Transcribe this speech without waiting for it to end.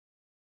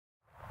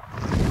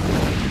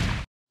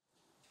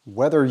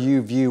Whether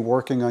you view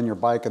working on your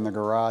bike in the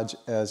garage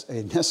as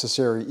a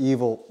necessary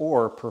evil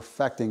or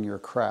perfecting your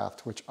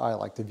craft, which I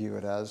like to view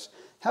it as,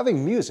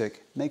 having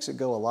music makes it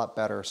go a lot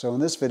better. So in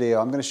this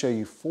video, I'm going to show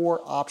you 4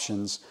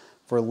 options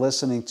for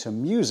listening to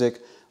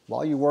music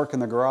while you work in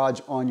the garage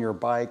on your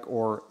bike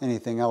or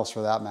anything else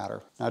for that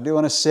matter. Now, I do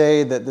want to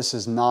say that this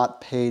is not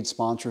paid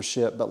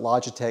sponsorship, but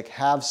Logitech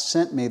have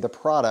sent me the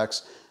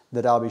products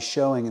that I'll be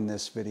showing in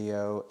this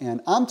video. And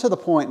I'm to the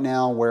point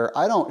now where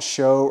I don't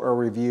show or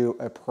review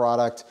a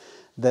product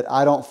that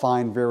I don't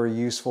find very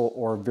useful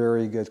or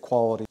very good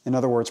quality. In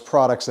other words,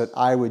 products that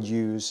I would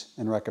use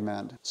and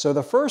recommend. So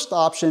the first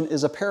option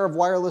is a pair of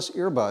wireless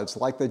earbuds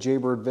like the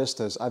Jaybird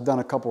Vistas. I've done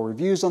a couple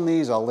reviews on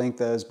these, I'll link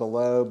those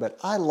below, but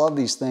I love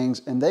these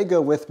things and they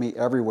go with me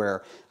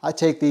everywhere. I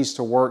take these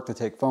to work to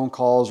take phone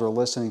calls or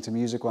listening to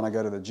music when I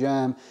go to the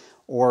gym,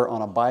 or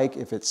on a bike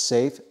if it's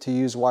safe to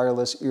use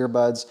wireless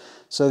earbuds.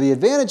 So the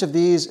advantage of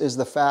these is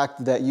the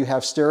fact that you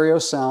have stereo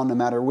sound no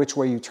matter which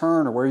way you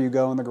turn or where you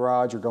go in the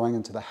garage or going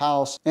into the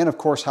house. And of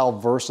course how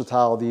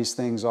versatile these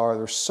things are.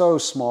 They're so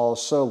small,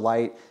 so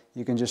light.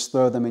 You can just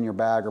throw them in your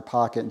bag or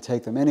pocket and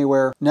take them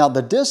anywhere. Now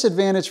the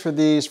disadvantage for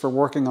these for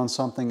working on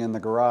something in the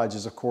garage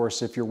is of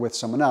course if you're with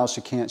someone else,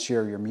 you can't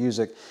share your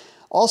music.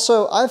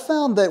 Also, I've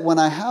found that when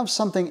I have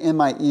something in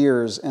my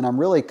ears and I'm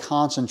really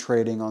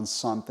concentrating on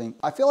something,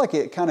 I feel like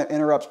it kind of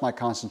interrupts my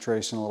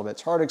concentration a little bit.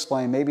 It's hard to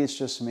explain, maybe it's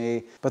just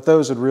me, but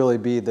those would really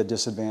be the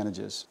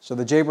disadvantages. So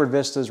the Jaybird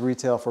Vistas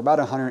retail for about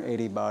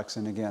 180 bucks,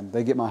 and again,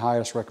 they get my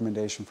highest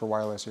recommendation for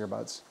wireless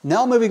earbuds.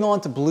 Now moving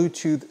on to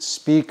Bluetooth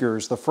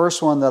speakers. The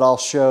first one that I'll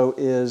show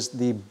is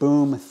the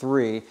Boom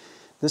 3.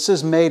 This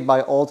is made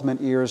by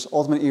Ultimate Ears.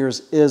 Ultimate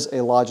Ears is a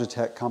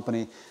Logitech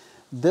company.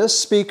 This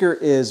speaker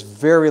is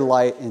very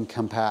light and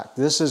compact.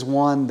 This is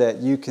one that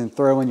you can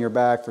throw in your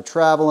bag for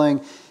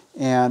traveling,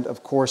 and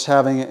of course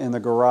having it in the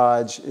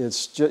garage,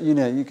 it's just, you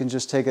know, you can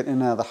just take it in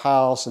and out of the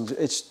house, and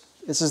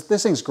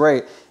this thing's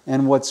great.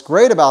 And what's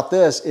great about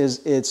this is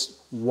it's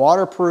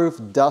waterproof,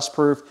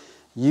 dustproof.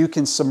 You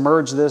can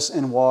submerge this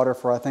in water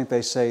for, I think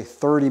they say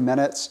 30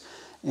 minutes.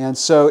 And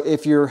so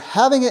if you're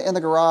having it in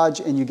the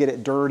garage and you get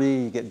it dirty,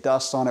 you get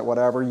dust on it,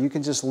 whatever, you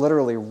can just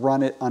literally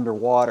run it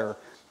underwater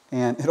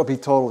and it'll be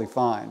totally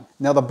fine.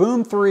 Now the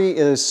Boom 3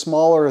 is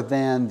smaller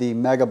than the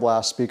Mega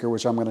Blast speaker,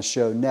 which I'm going to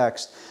show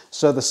next.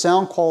 So the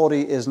sound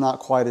quality is not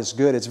quite as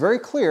good. It's very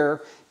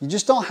clear. You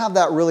just don't have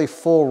that really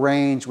full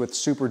range with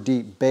super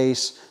deep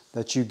bass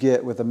that you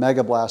get with a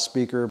Mega Blast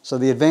speaker. So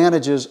the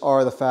advantages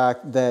are the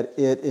fact that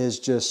it is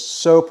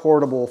just so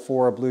portable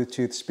for a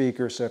Bluetooth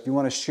speaker. So if you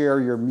want to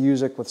share your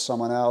music with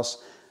someone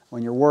else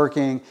when you're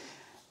working,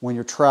 when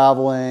you're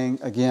traveling,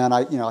 again,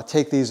 I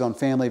take these on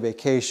family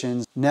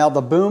vacations. Now the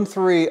Boom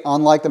 3,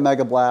 unlike the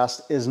Mega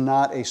Blast, is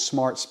not a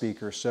smart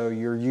speaker, so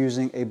you're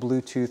using a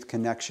Bluetooth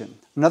connection.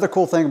 Another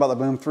cool thing about the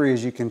Boom 3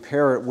 is you can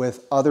pair it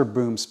with other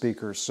Boom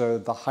speakers, so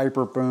the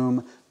Hyper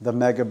Boom, the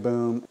Mega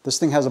Boom. This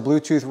thing has a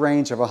Bluetooth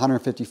range of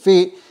 150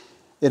 feet.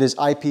 It is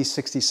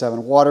IP67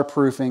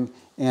 waterproofing,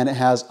 and it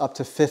has up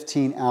to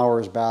 15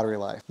 hours battery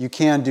life. You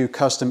can do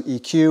custom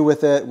EQ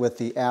with it, with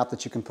the app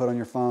that you can put on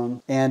your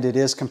phone, and it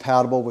is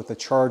compatible with the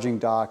charging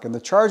dock. And the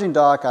charging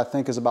dock, I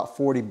think, is about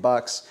 40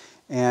 bucks,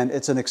 and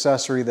it's an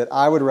accessory that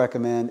I would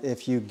recommend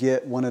if you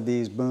get one of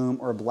these Boom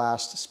or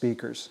Blast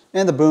speakers.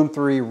 And the Boom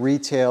 3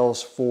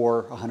 retails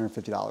for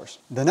 $150.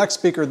 The next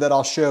speaker that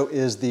I'll show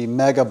is the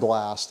Mega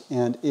Blast,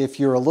 and if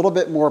you're a little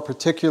bit more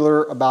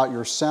particular about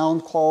your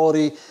sound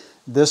quality,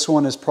 this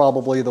one is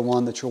probably the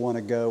one that you'll want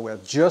to go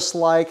with. Just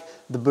like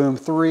the Boom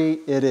 3,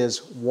 it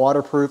is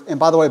waterproof. And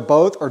by the way,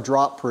 both are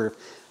drop proof.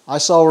 I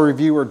saw a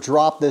reviewer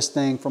drop this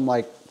thing from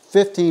like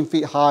 15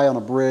 feet high on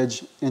a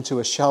bridge into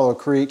a shallow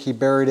creek. He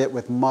buried it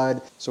with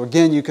mud. So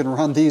again, you can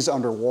run these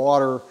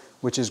underwater,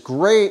 which is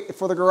great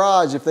for the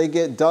garage if they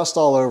get dust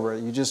all over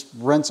it. You just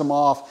rinse them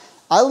off.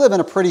 I live in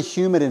a pretty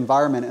humid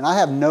environment and I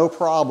have no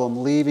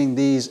problem leaving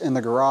these in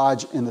the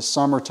garage in the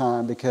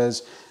summertime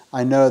because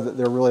I know that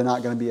they're really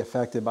not going to be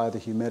affected by the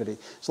humidity.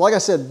 So like I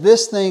said,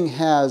 this thing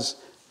has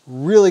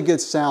really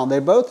good sound. They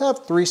both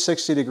have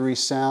 360-degree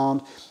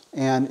sound,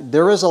 and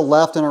there is a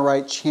left and a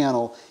right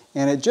channel,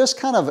 and it just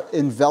kind of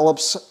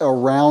envelops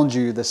around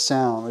you the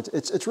sound.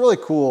 It's really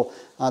cool.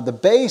 The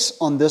bass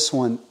on this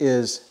one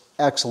is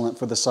excellent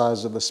for the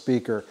size of the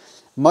speaker.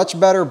 Much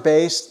better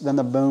bass than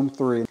the Boom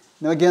 3.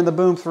 Now again, the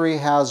Boom 3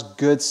 has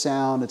good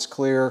sound, it's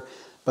clear,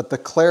 but the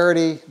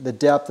clarity, the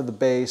depth of the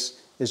bass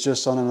is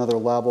just on another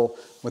level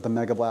with a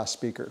Mega Blast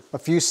speaker. A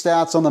few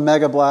stats on the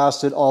Mega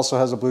Blast: it also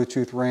has a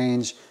Bluetooth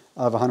range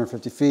of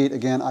 150 feet.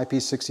 Again,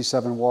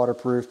 IP67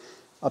 waterproof,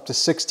 up to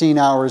 16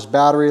 hours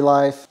battery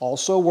life.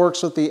 Also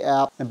works with the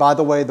app. And by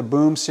the way, the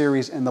Boom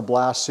series and the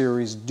Blast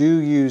series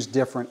do use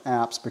different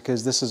apps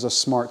because this is a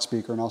smart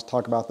speaker, and I'll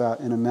talk about that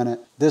in a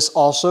minute. This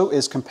also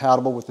is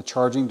compatible with the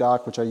charging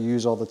dock, which I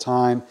use all the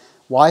time.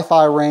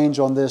 Wi-Fi range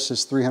on this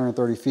is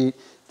 330 feet.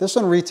 This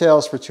one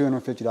retails for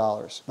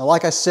 $250. Now,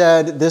 like I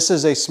said, this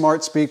is a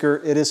smart speaker.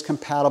 It is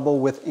compatible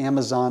with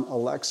Amazon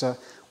Alexa,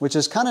 which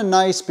is kind of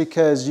nice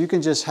because you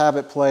can just have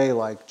it play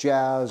like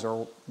jazz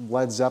or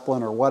Led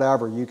Zeppelin or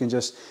whatever. You can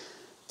just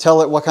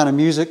tell it what kind of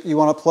music you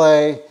want to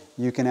play.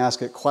 You can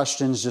ask it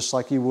questions just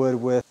like you would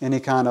with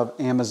any kind of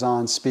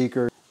Amazon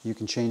speaker. You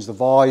can change the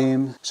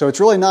volume. So it's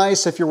really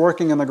nice if you're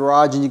working in the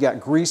garage and you got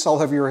grease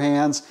all over your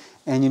hands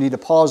and you need to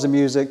pause the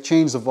music,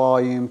 change the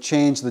volume,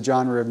 change the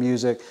genre of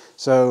music.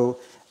 So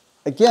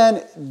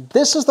again,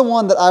 this is the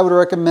one that I would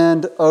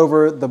recommend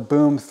over the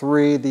Boom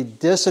 3. The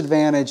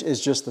disadvantage is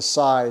just the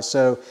size.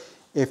 So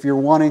if you're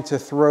wanting to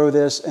throw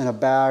this in a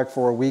bag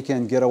for a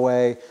weekend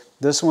getaway,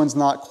 this one's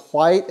not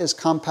quite as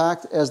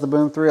compact as the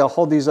Boom 3. I'll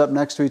hold these up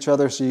next to each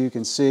other so you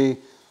can see.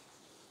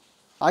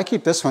 I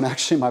keep this one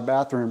actually in my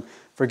bathroom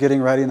for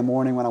getting ready in the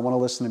morning when I want to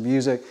listen to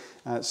music.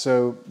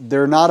 So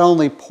they're not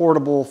only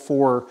portable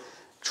for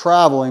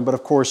traveling, but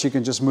of course you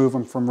can just move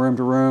them from room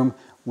to room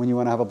when you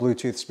want to have a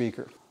Bluetooth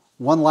speaker.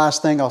 One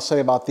last thing I'll say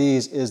about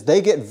these is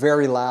they get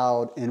very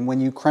loud, and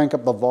when you crank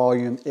up the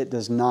volume, it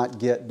does not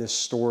get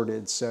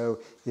distorted. So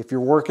if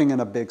you're working in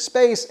a big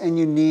space and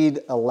you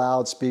need a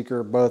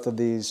loudspeaker, both of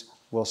these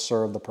will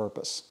serve the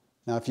purpose.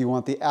 Now, if you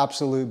want the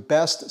absolute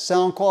best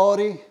sound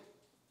quality,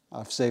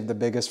 I've saved the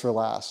biggest for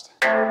last.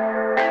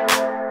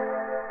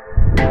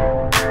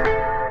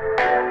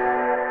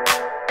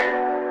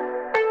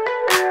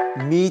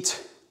 Meet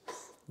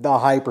the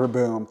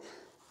Hyperboom.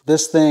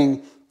 This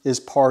thing is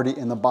party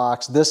in the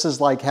box. This is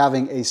like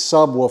having a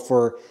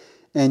subwoofer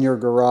in your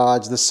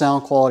garage. The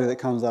sound quality that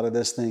comes out of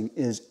this thing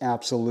is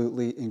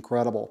absolutely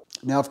incredible.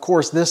 Now, of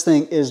course, this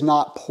thing is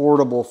not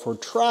portable for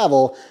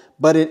travel,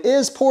 but it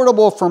is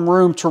portable from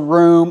room to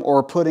room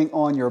or putting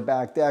on your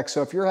back deck.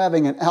 So if you're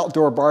having an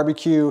outdoor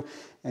barbecue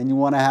and you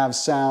want to have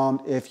sound,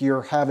 if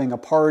you're having a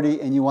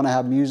party and you want to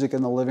have music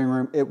in the living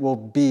room, it will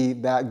be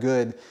that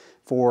good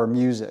for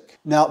music.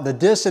 Now, the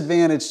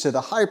disadvantage to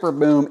the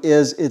Hyperboom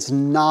is it's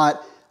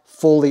not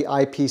fully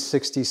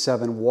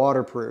IP67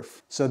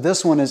 waterproof. So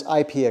this one is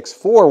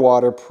IPX4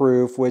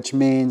 waterproof, which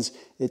means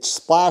it's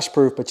splash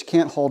proof, but you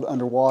can't hold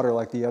underwater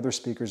like the other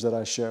speakers that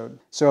I showed.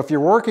 So if you're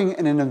working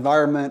in an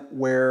environment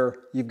where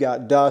you've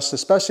got dust,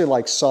 especially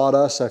like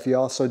sawdust, so if you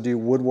also do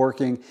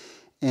woodworking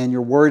and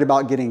you're worried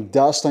about getting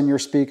dust on your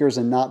speakers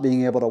and not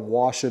being able to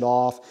wash it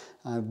off,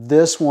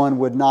 this one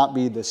would not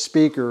be the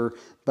speaker.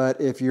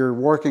 But if you're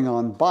working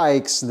on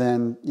bikes,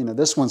 then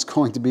this one's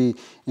going to be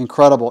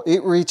incredible.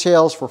 It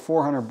retails for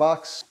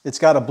 $400. It's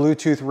got a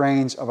Bluetooth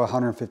range of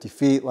 150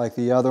 feet like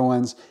the other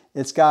ones.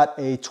 It's got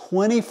a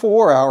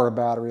 24-hour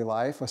battery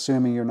life,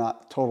 assuming you're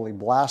not totally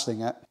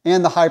blasting it.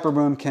 And the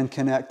Hyperboom can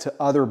connect to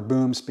other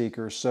Boom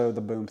speakers, so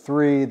the Boom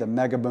 3, the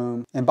Mega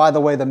Boom. And by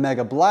the way, the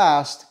Mega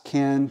Blast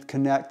can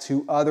connect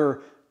to other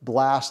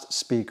Blast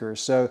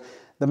speakers. So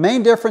the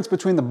main difference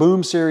between the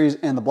Boom series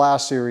and the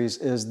Blast series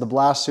is the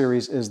Blast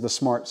series is the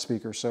smart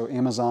speaker, so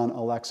Amazon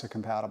Alexa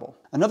compatible.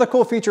 Another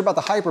cool feature about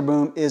the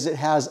Hyperboom is it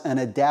has an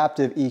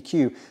adaptive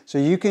EQ. So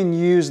you can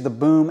use the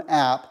Boom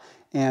app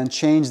and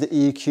change the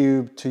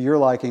EQ to your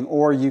liking,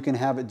 or you can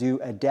have it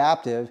do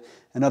adaptive.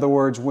 In other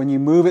words, when you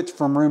move it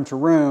from room to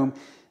room,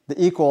 the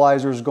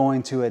equalizer is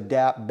going to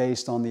adapt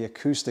based on the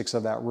acoustics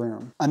of that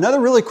room.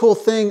 Another really cool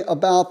thing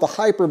about the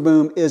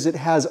Hyperboom is it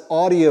has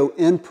audio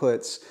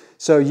inputs.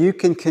 So you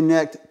can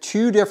connect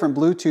two different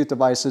Bluetooth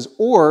devices,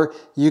 or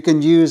you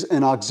can use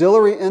an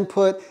auxiliary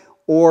input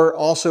or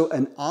also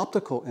an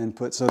optical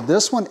input. So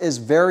this one is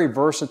very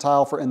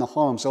versatile for in the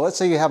home. So let's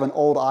say you have an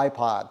old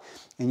iPod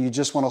and you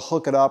just want to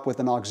hook it up with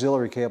an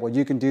auxiliary cable,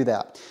 you can do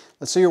that.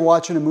 Let's say you're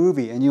watching a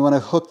movie and you want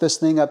to hook this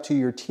thing up to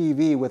your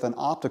TV with an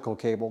optical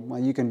cable, well,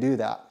 you can do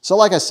that. So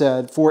like I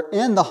said, for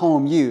in the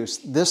home use,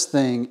 this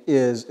thing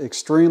is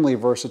extremely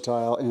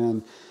versatile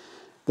and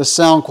the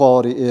sound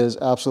quality is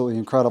absolutely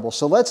incredible.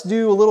 So let's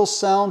do a little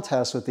sound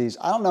test with these.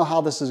 I don't know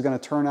how this is going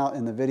to turn out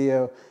in the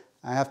video.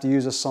 I have to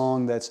use a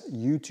song that's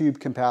YouTube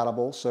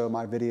compatible, so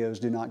my videos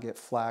do not get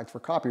flagged for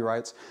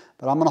copyrights.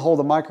 But I'm going to hold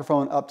the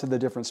microphone up to the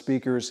different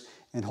speakers,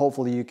 and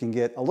hopefully you can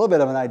get a little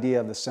bit of an idea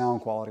of the sound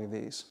quality of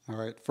these. All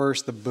right,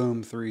 first the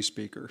Boom 3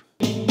 speaker.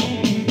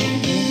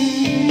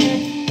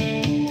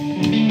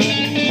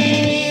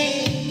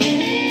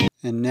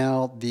 And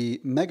now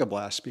the Mega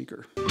Blast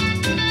speaker.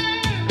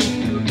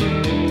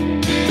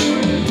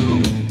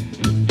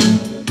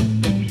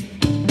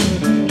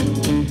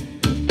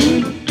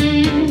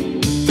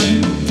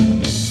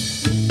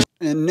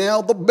 And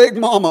now the Big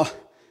Mama.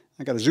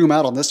 I got to zoom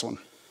out on this one.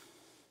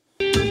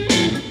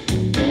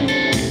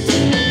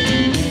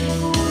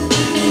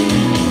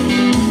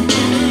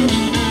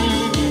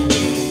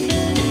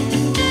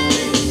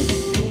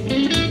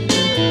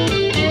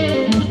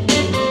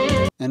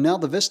 And now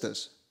the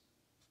Vistas.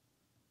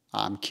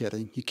 I'm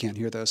kidding, you can't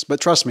hear those.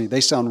 But trust me,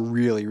 they sound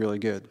really, really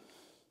good.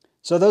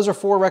 So those are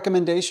 4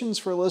 recommendations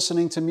for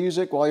listening to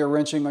music while you're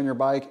wrenching on your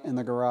bike in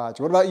the garage.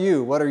 What about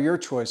you? What are your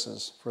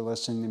choices for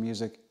listening to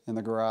music in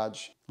the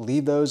garage?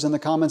 Leave those in the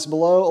comments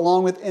below,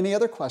 along with any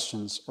other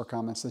questions or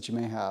comments that you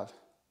may have.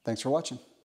 Thanks for watching.